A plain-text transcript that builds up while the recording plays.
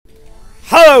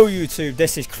Hello YouTube,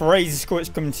 this is Crazy Squirts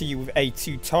coming to you with a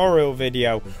tutorial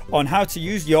video on how to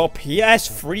use your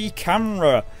PS3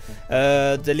 camera.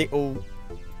 The little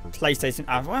PlayStation...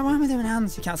 why am I doing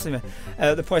hands? You can't see me.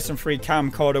 The PlayStation 3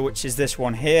 camcorder, which is this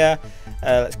one here.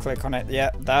 Let's click on it. Yeah,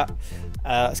 that.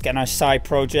 Let's get a nice side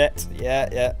project.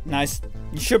 Yeah, nice.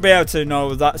 You should be able to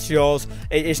know that's yours.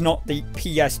 It is not the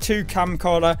PS2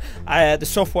 camcorder. The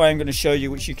software I'm going to show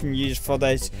you, which you can use for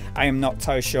this, I am not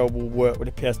totally sure will work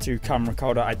with the PS2 camera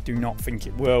recorder. I do not think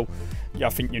it will. I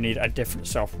think you need a different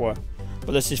software.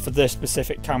 But this is for this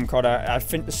specific camcorder. I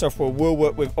think the software will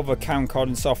work with other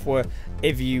camcording software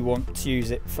if you want to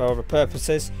use it for other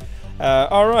purposes.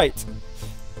 Alright.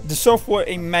 The software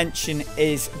in mention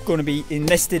is going to be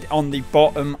listed on the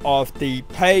bottom of the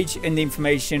page in the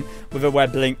information with a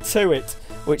web link to it,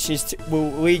 which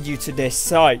will lead you to this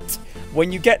site.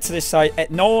 When you get to this site,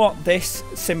 ignore this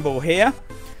symbol here,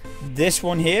 this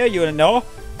one here, you ignore,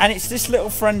 and it's this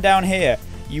little friend down here.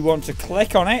 You want to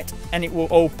click on it and it will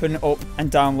open up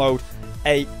and download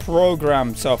a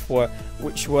program software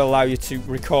which will allow you to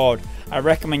record. I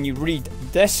recommend you read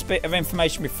this bit of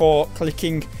information before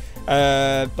clicking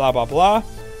blah blah blah.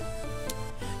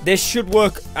 This should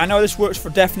work. I know this works for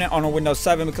definite on a Windows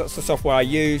 7 because that's the software I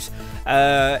use.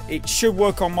 It should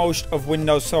work on most of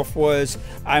Windows softwares.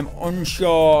 I'm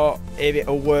unsure if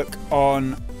it'll work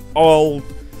on all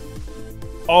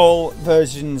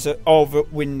versions, all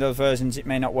Windows versions. It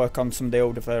may not work on some of the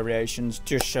older variations,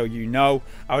 just so you know.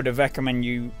 I would recommend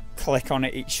you click on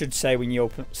it. It should say when you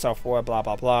open software blah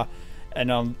blah blah,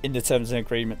 and in the terms and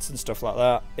agreements and stuff like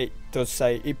that, it does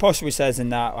say, it possibly says in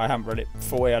that. I haven't read it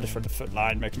fully, I just read the foot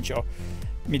line, making sure.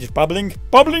 Me just babbling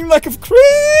like a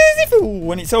crazy fool.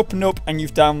 When it's opened up and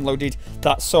you've downloaded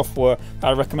that software,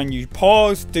 I recommend you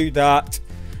pause, do that.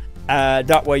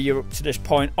 That way you're up to this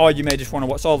point, or you may just want to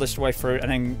watch all this way through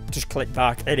and then just click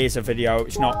back. It is a video,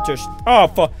 it's not just, oh,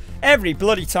 for every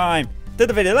bloody time. Did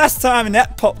the video last time and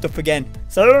that popped up again.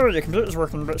 So your computer's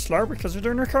working a bit slow because you're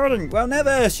doing recording. Well,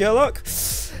 never, Sherlock.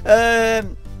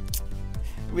 Then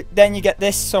you get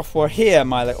this software here,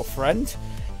 my little friend,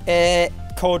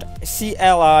 called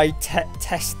CLI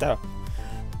Tester.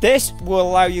 This will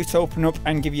allow you to open up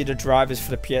and give you the drivers for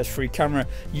the PS3 camera.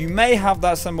 You may have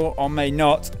that symbol or may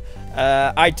not.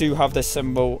 I do have this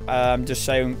symbol. I'm just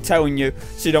telling you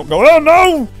so you don't go, oh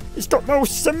no, it's got no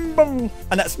symbol,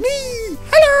 and that's me.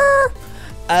 Hello.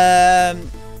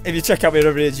 If you check out my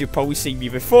other videos, you've probably seen me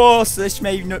before, so this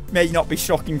may not be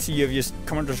shocking to you if you just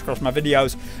come across my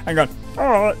videos and going,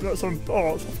 alright, that's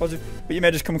positive. But you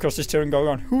may just come across this here and go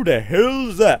on, who the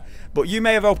hell's that? But you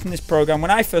may have opened this program.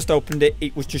 When I first opened it,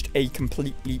 it was just a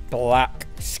completely black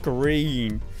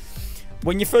screen.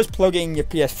 When you first plug in your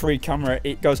PS3 camera,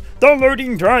 it goes,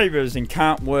 downloading drivers, and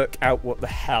can't work out what the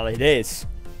hell it is.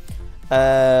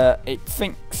 It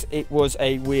thinks it was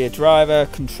a weird driver.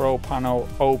 Control panel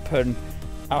open.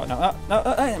 Oh no,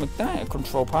 that ain't a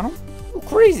control panel. You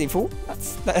crazy fool.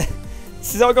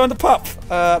 This is all going to pop.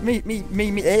 Me's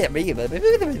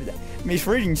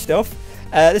reading stuff.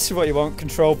 This is what you want: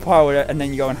 control, power, and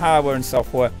then you go in hardware and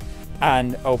software,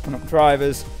 and open up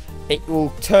drivers. It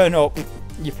will turn up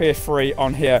your PS3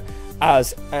 on here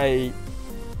as a.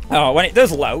 Oh, when it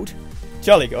does load,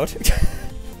 jolly good.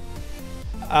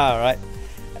 Alright.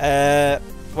 Well,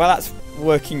 that's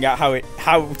working out how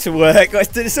to work. Let's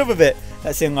do this other bit.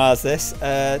 Let's minimize this.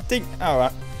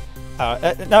 Alright.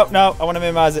 No, I want to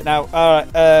minimize it now.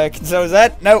 Alright, Control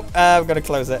Z. No, I'm going to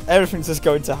close it. Everything's just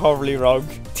going to horribly wrong.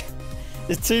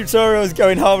 This tutorial is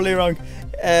going horribly wrong.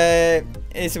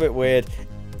 It's a bit weird.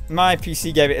 My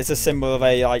PC gave it as a symbol of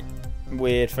a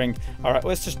weird thing. Alright,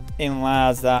 let's just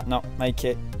enlarge that, not make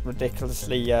it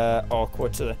ridiculously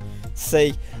awkward to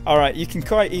see. Alright, you can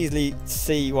quite easily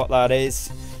see what that is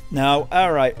now.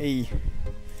 Alright,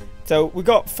 so we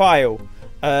got file.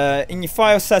 In your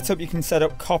file setup, you can set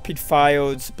up copied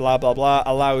files, blah blah blah,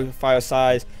 allow file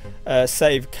size,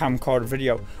 save camcorder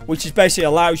video, which is basically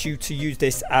allows you to use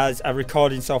this as a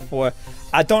recording software.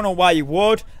 I don't know why you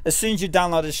would. As soon as you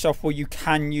download this software, you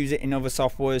can use it in other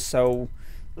softwares. So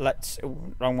let's,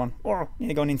 wrong one. Oh,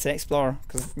 you're going into Explorer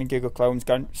because my Google Chrome's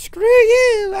going, screw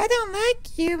you, I don't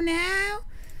like you now.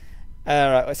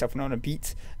 Alright, let's open on a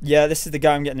beat. Yeah, this is the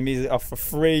guy I'm getting the music off for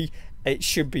free. It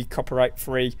should be copyright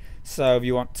free, so if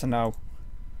you want to know.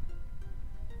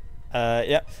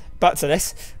 Yeah, back to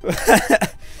this.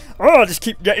 Oh, I just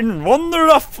keep getting wandered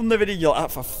off from the video. You're like, oh,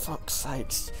 for fuck's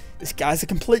sakes, this guy's a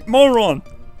complete moron.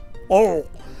 Oh,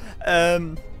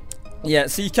 yeah,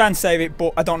 so you can save it,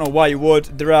 but I don't know why you would.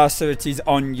 There are services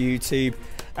on YouTube.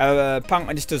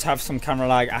 Apparently this does have some camera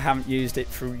lag. I haven't used it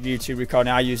through YouTube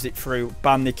recording. I used it through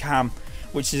Bandicam,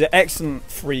 which is an excellent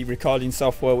free recording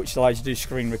software which allows you to do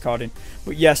screen recording.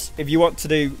 But yes, if you want to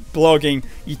do blogging,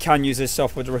 you can use this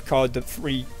software to record the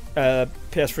free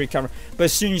PS3 camera. But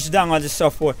as soon as you download this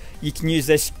software, you can use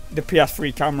the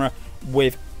PS3 camera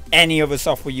with any other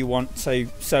software you want. So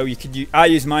you could use, I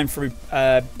use mine through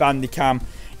Bandicam.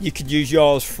 You could use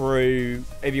yours through,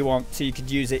 if you want to, you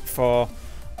could use it for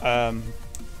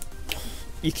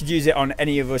you could use it on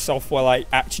any other software like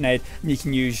ActionAid, and you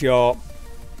can use your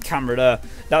camera there.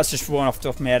 That's just one off the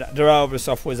top of my head. There are other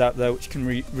softwares out there which can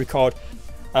record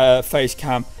face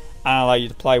cam and allow you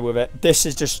to play with it. This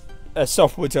is just a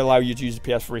software to allow you to use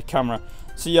the PS3 camera.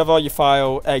 So you have all your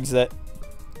file, exit.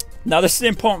 Now this is the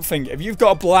important thing. If you've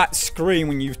got a black screen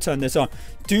when you've turned this on,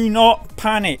 do not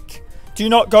panic. Do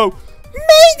not go,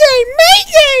 Mayday!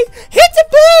 Mayday! Hit a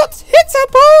boat! Hit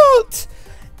a boat!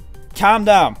 Calm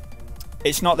down.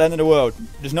 It's not the end of the world.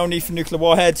 There's no need for nuclear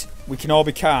warheads. We can all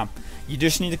be calm. You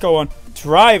just need to go on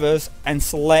drivers and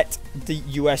select the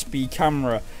USB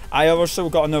camera. I also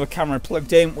got another camera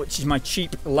plugged in, which is my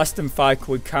cheap, less than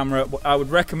 £5 camera. I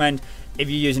would recommend if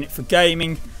you're using it for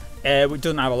gaming. It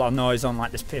doesn't have a lot of noise on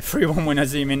like this Ps3 one. When I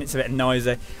zoom in, it's a bit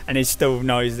noisy, and it's still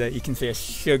noisy. You can see a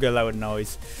sugar load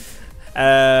noise.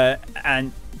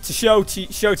 And to show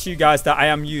to you guys that I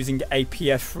am using a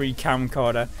PS3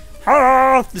 camcorder.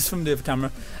 This is from the other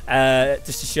camera,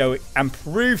 just to show it and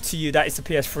prove to you that it's a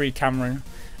PS3 camera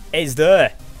is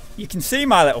there. You can see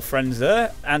my little friends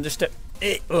there, and just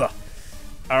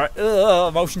alright,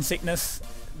 motion sickness.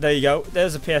 There you go.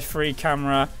 There's a PS3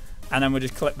 camera, and then we'll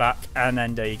just click back, and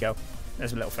then there you go.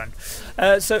 There's my little friend.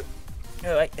 So,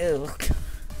 let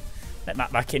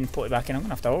that back in, put it back in. I'm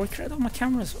gonna have to recreate all my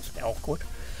cameras. It's a bit awkward.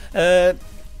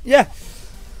 Yeah.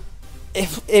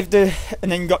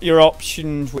 And then you got your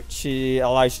options, which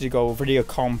allows you to go video,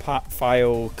 compact,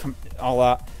 file, all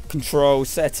that, control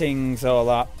settings, all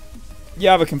that. You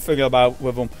have a configure about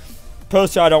with them.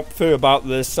 Personally, I don't feel about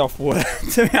the software.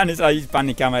 To be honest, I use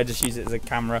Bandicam. I just use it as a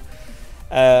camera.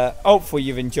 Hopefully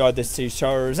you've enjoyed this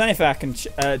tutorial. If there's anything I can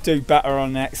do better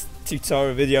on the next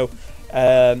tutorial video,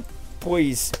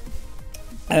 please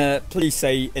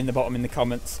say in the bottom in the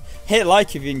comments. Hit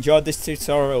like if you enjoyed this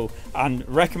tutorial, and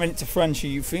recommend it to friends who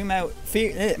you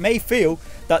may feel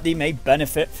that they may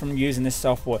benefit from using this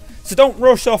software. So don't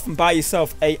rush off and buy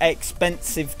yourself a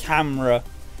expensive camera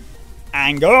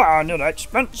and go, oh, I need an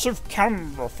expensive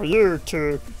camera for you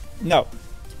to. No,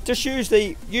 just use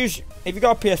if you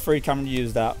got a PS3 camera,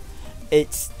 use that.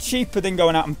 It's cheaper than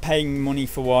going out and paying money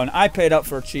for one. I paid up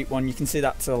for a cheap one. You can see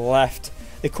that to the left.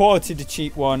 The quality of the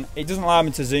cheap one, it doesn't allow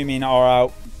me to zoom in or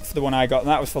out for the one I got, and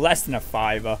that was for less than a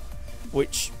 £5,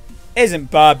 which isn't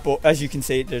bad, but as you can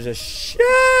see, there's a sugar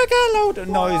load of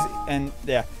noise, and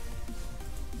yeah,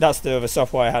 that's the other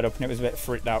software I had up, and it was a bit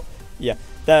freaked out. Yeah,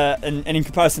 and in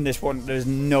comparison to this one, there's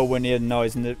nowhere near the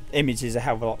noise, and the image is a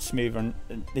hell of a lot smoother, and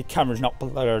the camera's not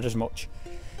blurred as much.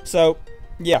 So,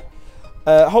 yeah.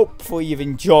 Hopefully you've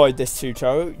enjoyed this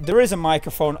tutorial. There is a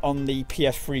microphone on the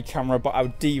PS3 camera, but I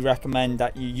would recommend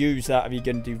that you use that if you're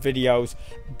going to do videos,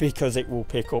 because it will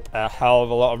pick up a hell of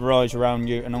a lot of noise around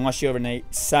you, and unless you're in a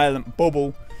silent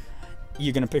bubble,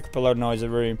 you're going to pick up a lot of noise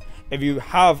in the room. If you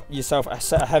have yourself a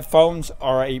set of headphones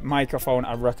or a microphone,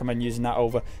 I recommend using that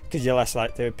over, because you're less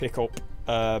likely to pick up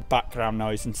background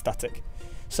noise and static.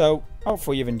 So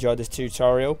hopefully you've enjoyed this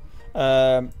tutorial.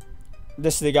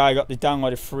 This is the guy who got the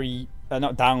downloaded free,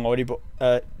 not downloaded, but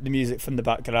the music from the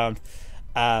background,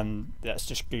 and that's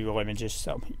just Google Images.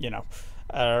 So you know,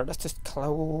 let's just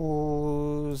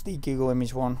close the Google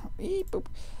Image one,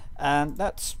 and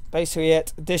that's basically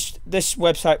it. This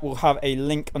website will have a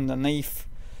link underneath.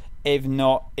 If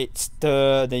not, it's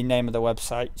the name of the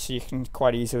website, so you can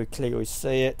quite easily clearly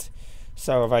see it.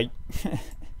 So if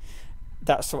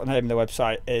that's what the name of the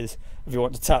website is. If you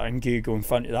want to type in Google and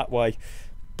find it that way.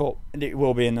 But it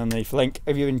will be in the underneath link.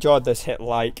 If you enjoyed this, hit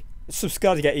like,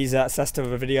 subscribe to get easy access to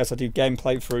other videos. I do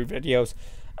gameplay through videos,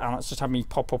 and let's just have me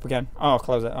pop up again. Oh,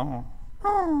 close it.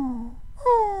 Oh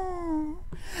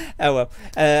well.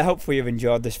 Hopefully you've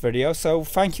enjoyed this video. So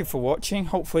thank you for watching.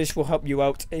 Hopefully this will help you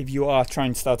out if you are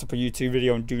trying to start up a YouTube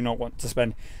video and do not want to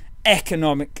spend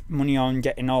economic money on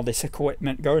getting all this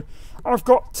equipment going. I've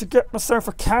got to get myself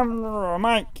a camera or a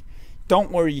mic.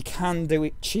 Don't worry, you can do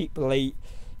it cheaply.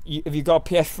 If you've got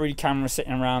a PS3 camera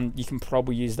sitting around, you can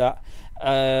probably use that.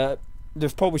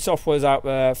 There's probably softwares out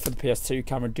there for the PS2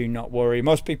 camera. Do not worry.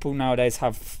 Most people nowadays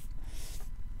have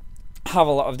a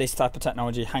lot of this type of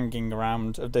technology hanging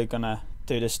around if they're gonna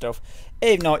do this stuff.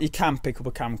 If not, you can pick up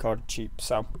a camcorder cheap.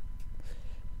 So,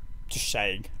 just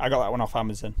saying, I got that one off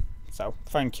Amazon. So,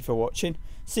 thank you for watching.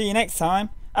 See you next time,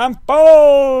 and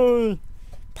bye.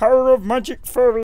 Power of Magic Fairy.